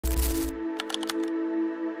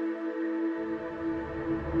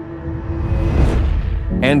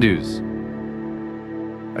Anduze,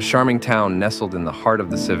 a charming town nestled in the heart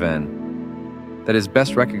of the Cevennes that is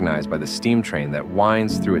best recognized by the steam train that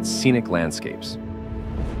winds through its scenic landscapes.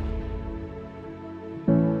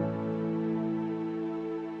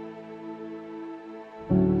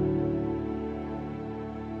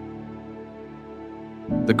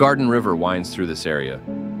 The Garden River winds through this area,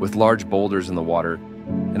 with large boulders in the water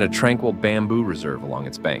and a tranquil bamboo reserve along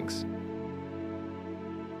its banks.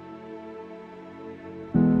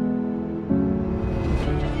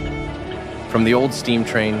 From the old steam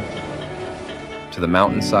train to the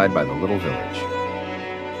mountainside by the little village.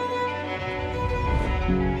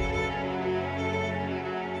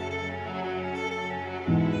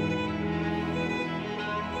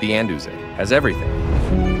 The Anduze has everything.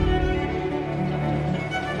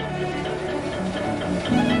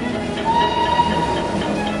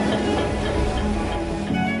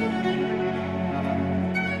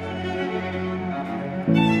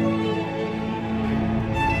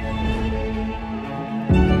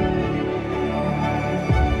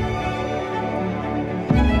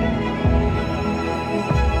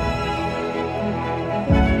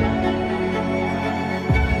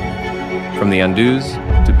 From the Anduze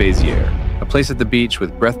to Béziers, a place at the beach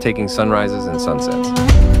with breathtaking sunrises and sunsets.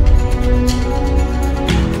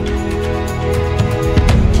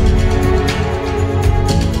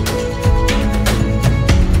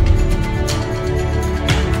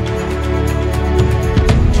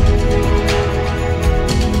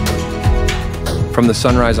 From the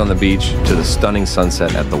sunrise on the beach to the stunning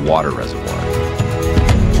sunset at the water reservoir.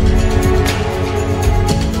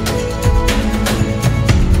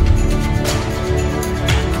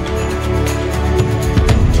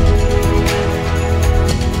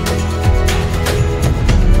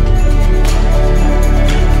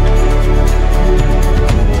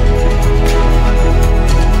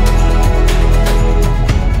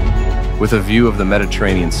 With a view of the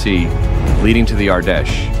Mediterranean Sea leading to the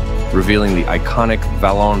Ardèche, revealing the iconic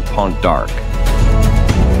Vallon-Pont-d'Arc.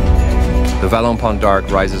 The Vallon-Pont-d'Arc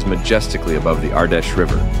rises majestically above the Ardèche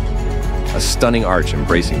River, a stunning arch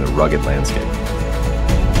embracing the rugged landscape.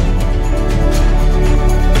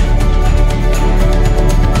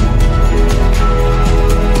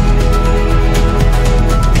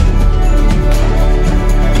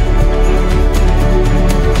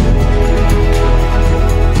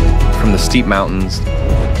 From the steep mountains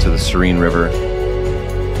to the serene river,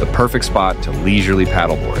 the perfect spot to leisurely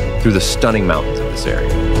paddleboard through the stunning mountains of this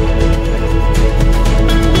area.